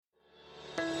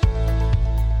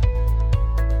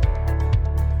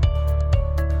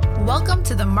Welcome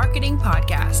to the Marketing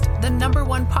Podcast, the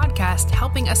 #1 podcast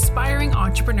helping aspiring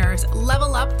entrepreneurs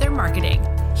level up their marketing.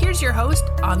 Here's your host,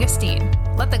 Augustine.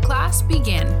 Let the class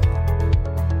begin.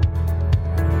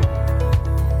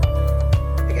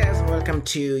 Hey guys, welcome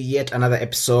to yet another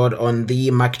episode on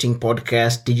the Marketing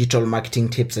Podcast, digital marketing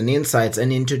tips and insights.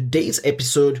 And in today's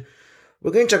episode, we're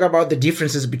going to talk about the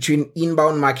differences between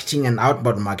inbound marketing and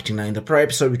outbound marketing. Now, in the prior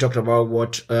episode, we talked about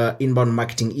what inbound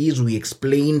marketing is. We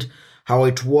explained how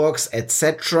it works,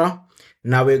 etc.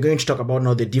 Now we're going to talk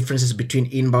about the differences between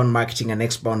inbound marketing and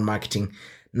outbound marketing.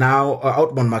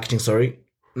 Outbound marketing, sorry.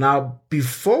 Now,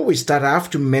 before we start, I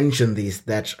have to mention this,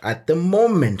 that at the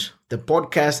moment, the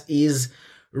podcast is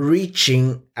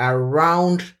reaching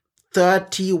around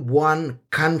 31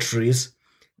 countries,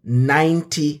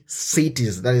 90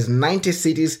 cities. That is 90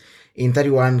 cities in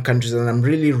 31 countries. And I'm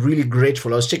really, really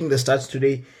grateful. I was checking the stats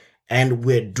today, and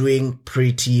we're doing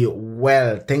pretty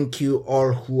well. Thank you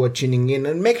all who are tuning in,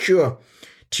 and make sure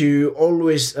to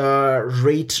always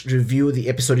rate, review the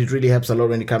episode. It really helps a lot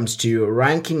when it comes to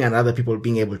ranking and other people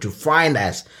being able to find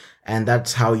us. And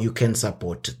that's how you can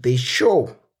support the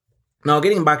show. Now,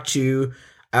 getting back to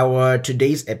our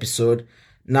today's episode.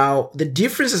 Now, the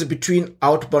differences between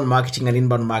outbound marketing and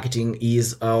inbound marketing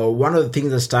is one of the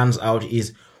things that stands out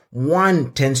is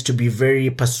one tends to be very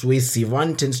persuasive.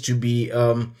 One tends to be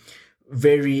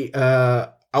very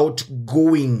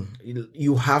outgoing.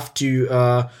 You have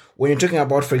to when you're talking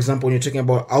about, for example, when you're talking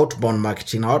about outbound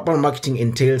marketing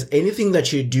entails anything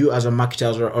that you do as a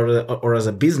marketer or as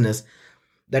a business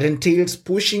that entails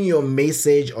pushing your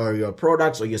message or your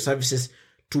products or your services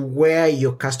to where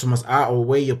your customers are or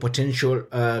where your potential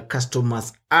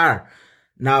customers are.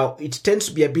 Now, it tends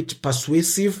to be a bit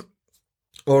persuasive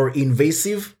or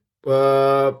invasive,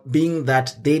 being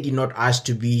that they did not ask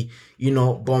to be,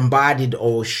 bombarded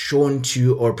or shown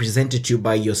to or presented to you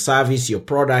by your service, your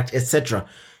product, etc.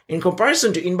 In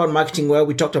comparison to inbound marketing, where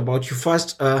we talked about you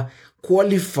first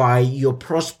qualify your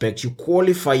prospect, you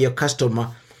qualify your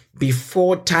customer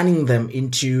before turning them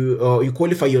into, you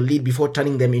qualify your lead before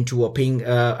turning them into a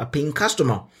paying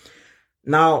customer.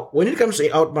 Now, when it comes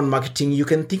to outbound marketing, you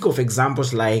can think of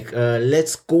examples like,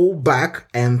 let's go back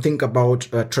and think about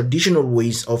traditional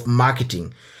ways of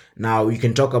marketing. Now, you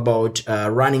can talk about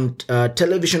running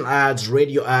television ads,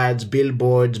 radio ads,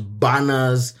 billboards,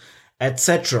 banners,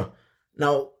 etc.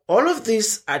 Now, all of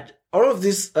these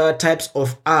types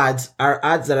of ads are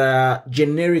ads that are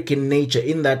generic in nature,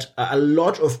 in that a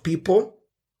lot of people,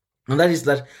 and that is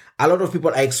that a lot of people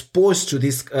are exposed to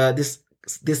this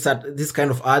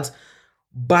kind of ads.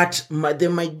 But the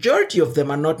majority of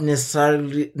them are not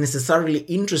necessarily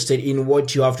interested in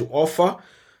what you have to offer.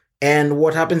 And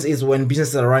what happens is when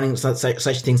businesses are running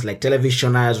such things like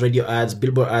television ads, radio ads,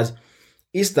 billboard ads,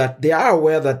 is that they are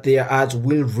aware that their ads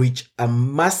will reach a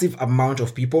massive amount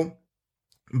of people,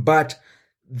 but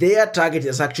their target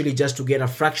is actually just to get a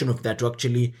fraction of that to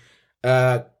actually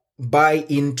buy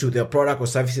into their product or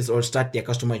services, or start their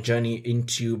customer journey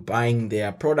into buying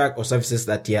their product or services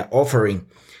that they are offering.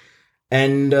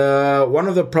 And one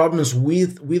of the problems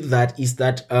with that is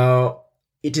that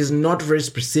it is not very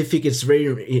specific. It's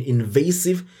very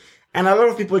invasive. And a lot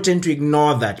of people tend to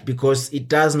ignore that because it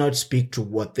does not speak to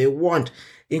what they want.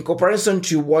 In comparison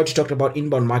to what you talked about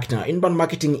inbound marketing. Inbound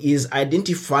marketing is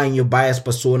identifying your buyer's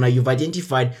persona. You've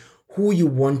identified who you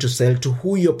want to sell to,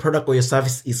 who your product or your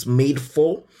service is made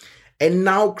for. And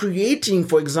now creating,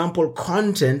 for example,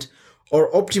 content or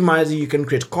optimizing. You can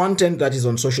create content that is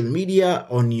on social media,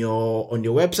 on your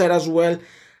website as well,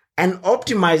 and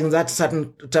optimizing that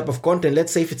certain type of content.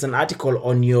 Let's say if it's an article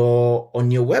on your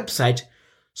website,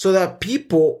 so that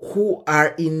people who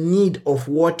are in need of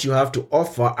what you have to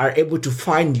offer are able to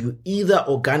find you either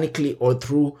organically or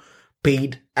through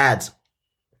paid ads.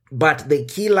 But the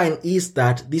key line is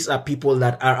that these are people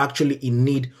that are actually in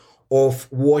need of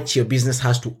what your business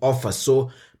has to offer.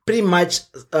 So pretty much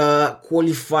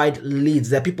qualified leads.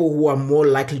 They're people who are more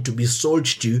likely to be sold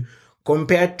to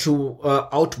compared to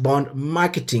outbound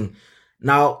marketing.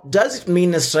 Now, does it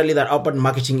mean necessarily that outbound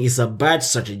marketing is a bad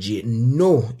strategy?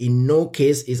 No, in no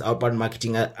case is outbound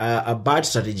marketing a bad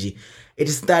strategy. It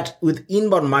is that with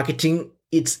inbound marketing,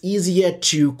 it's easier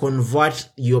to convert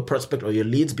your prospect or your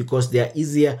leads because they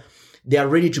are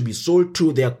ready to be sold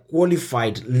to, they are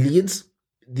qualified leads.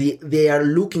 They are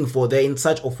looking for, they're in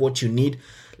search of what you need.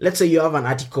 Let's say you have an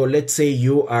article. Let's say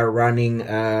you are running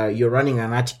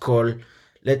an article.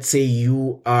 Let's say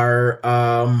you are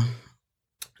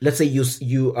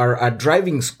a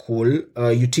driving school.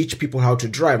 You teach people how to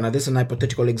drive. Now, this is an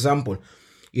hypothetical example.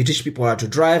 You teach people how to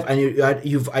drive, and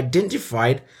you've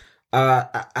identified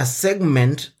a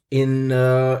segment in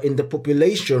the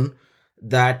population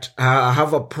that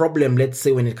have a problem, let's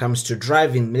say when it comes to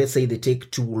driving. Let's say they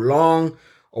take too long,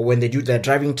 or when they do their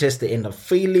driving test, they end up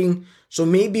failing. So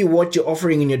maybe what you're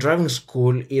offering in your driving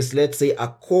school is, let's say, a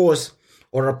course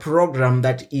or a program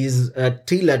that is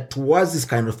tailored towards this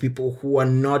kind of people who are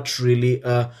not really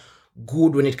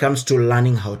good when it comes to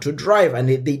learning how to drive, and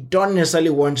they don't necessarily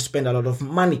want to spend a lot of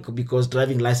money, because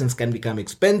driving license can become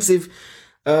expensive,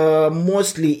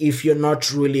 mostly if you're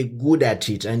not really good at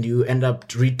it and you end up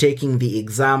retaking the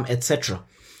exam, etc.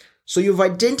 So you've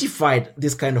identified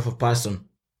this kind of a person,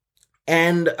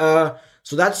 and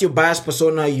so that's your bias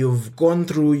persona. You've gone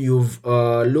through, you've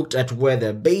looked at where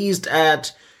they're based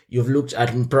at. You've looked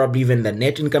at probably even the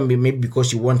net income, maybe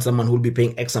because you want someone who will be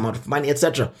paying X amount of money,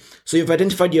 etc. So you've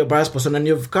identified your bias persona, and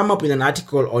you've come up with an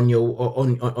article on your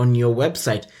on your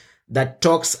website that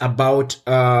talks about,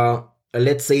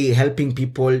 let's say, helping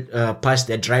people pass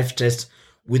their drive test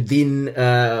within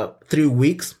 3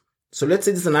 weeks. So let's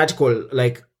say this is an article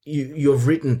like you've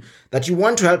written that you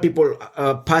want to help people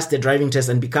pass their driving test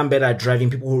and become better at driving.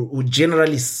 People who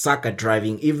generally suck at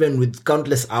driving, even with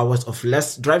countless hours of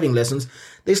less driving lessons,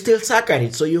 they still suck at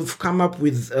it. So you've come up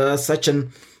with such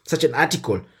an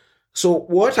article. So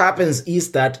what happens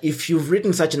is that if you've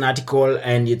written such an article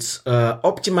and it's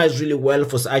optimized really well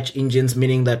for search engines,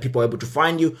 meaning that people are able to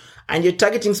find you, and you're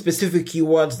targeting specific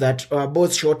keywords that are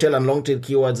both short tail and long tail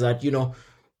keywords that,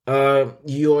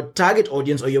 your target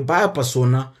audience or your buyer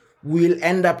persona will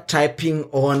end up typing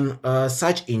on a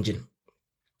search engine.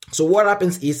 So what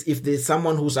happens is, if there's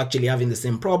someone who's actually having the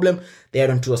same problem, they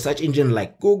head onto a search engine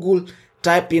like Google,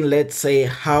 type in, let's say,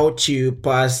 how to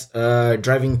pass a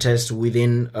driving test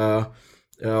within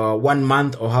 1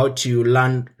 month, or how to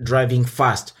learn driving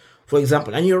fast, for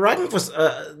example, and you're writing for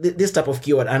this type of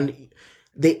keyword, and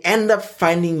they end up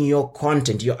finding your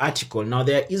content, your article. Now,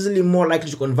 they're easily more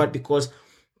likely to convert because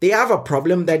they have a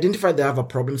problem. They identify they have a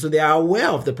problem, so they are aware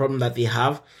of the problem that they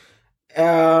have.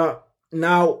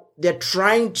 Now they're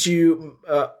trying to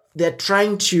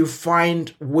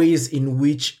find ways in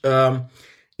which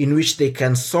they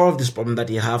can solve this problem that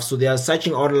they have. So they are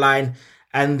searching online,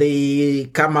 and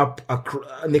they come up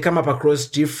across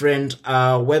different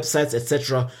websites,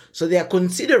 etc. So they are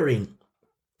considering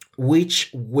which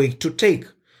way to take.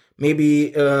 Maybe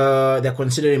they're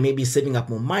considering maybe saving up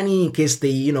more money in case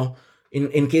they,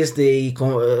 in case they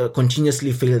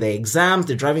continuously fail the exam,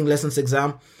 the driving lessons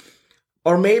exam.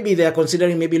 Or maybe they're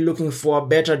considering maybe looking for a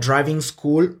better driving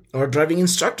school or driving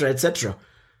instructor, etc.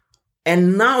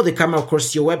 And now they come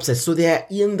across your website. So they are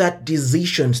in that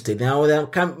decision state. Now they're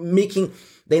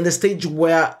in the stage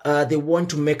where they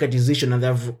want to make a decision, and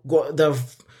they've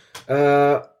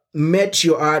met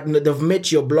your art, they've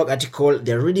met your blog article,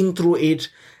 they're reading through it.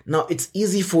 Now it's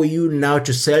easy for you now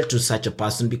to sell to such a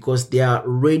person because they are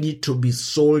ready to be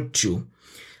sold to.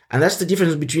 And that's the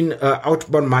difference between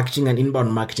outbound marketing and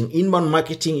inbound marketing. Inbound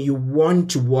marketing,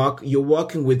 you're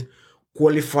working with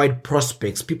qualified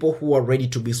prospects, people who are ready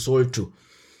to be sold to.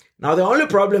 Now, the only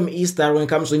problem is that when it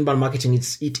comes to inbound marketing,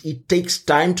 it takes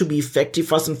time to be effective.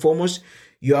 First and foremost,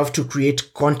 you have to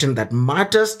create content that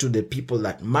matters to the people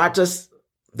that matters.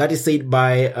 That is said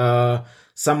by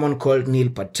someone called Neil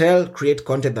Patel. Create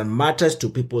content that matters to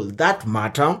people that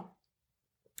matter.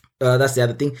 That's the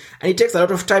other thing. And it takes a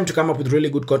lot of time to come up with really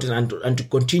good content and to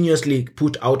continuously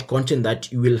put out content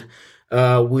that you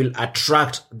will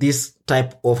attract this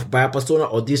type of buyer persona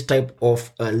or this type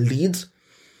of leads.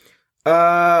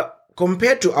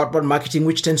 Compared to outbound marketing,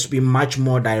 which tends to be much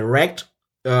more direct,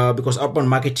 because outbound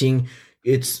marketing,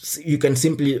 you can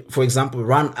simply, for example,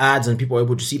 run ads and people are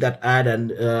able to see that ad,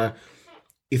 and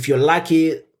if you're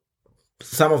lucky,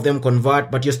 some of them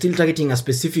convert, but you're still targeting a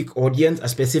specific audience, a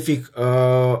specific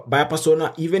buyer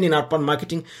persona. Even in outbound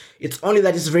marketing, it's only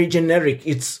that it's very generic.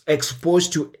 It's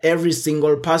exposed to every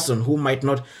single person who might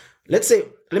not. Let's say,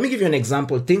 let me give you an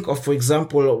example. Think of, for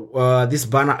example, these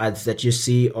banner ads that you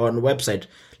see on a website.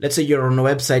 Let's say you're on a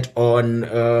website on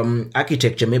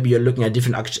architecture. Maybe you're looking at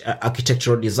different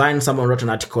architectural designs. Someone wrote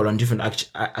an article on different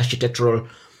architectural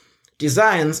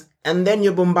designs, and then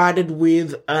you're bombarded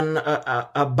with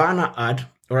a banner ad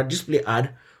or a display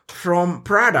ad from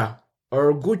Prada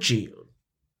or Gucci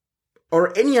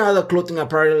or any other clothing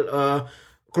apparel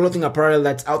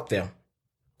that's out there.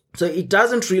 So it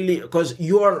doesn't really, because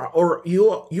you are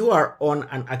on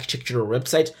an architectural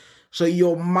website, so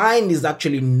your mind is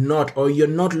actually not, or you're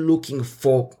not looking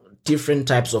for different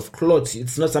types of clothes.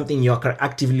 It's not something you're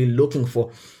actively looking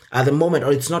for at the moment,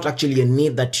 or it's not actually a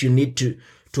need that you need to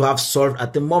have solved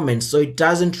at the moment. So it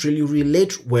doesn't really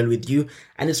relate well with you.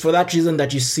 And it's for that reason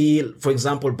that you see, for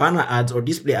example, banner ads or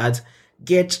display ads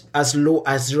get as low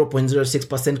as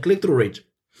 0.06% click-through rate.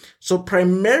 So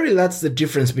primarily that's the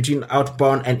difference between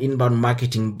outbound and inbound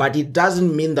marketing, but it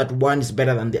doesn't mean that one is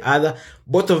better than the other.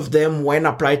 Both of them, when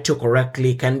applied to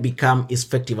correctly, can become as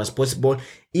effective as possible.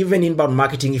 Even inbound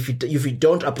marketing, if you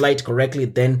don't apply it correctly,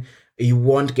 then you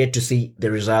won't get to see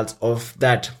the results of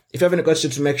that. If you have any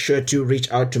questions, make sure to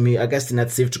reach out to me,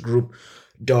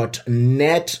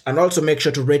 augustine@swiftgroup.net, and also make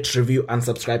sure to rate, review, and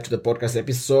subscribe to the podcast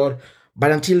episode.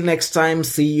 But until next time,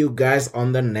 see you guys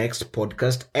on the next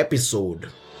podcast episode.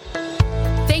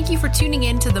 Thank you for tuning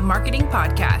in to the Marketing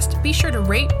Podcast. Be sure to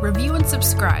rate, review, and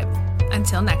subscribe.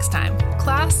 Until next time,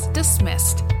 class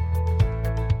dismissed.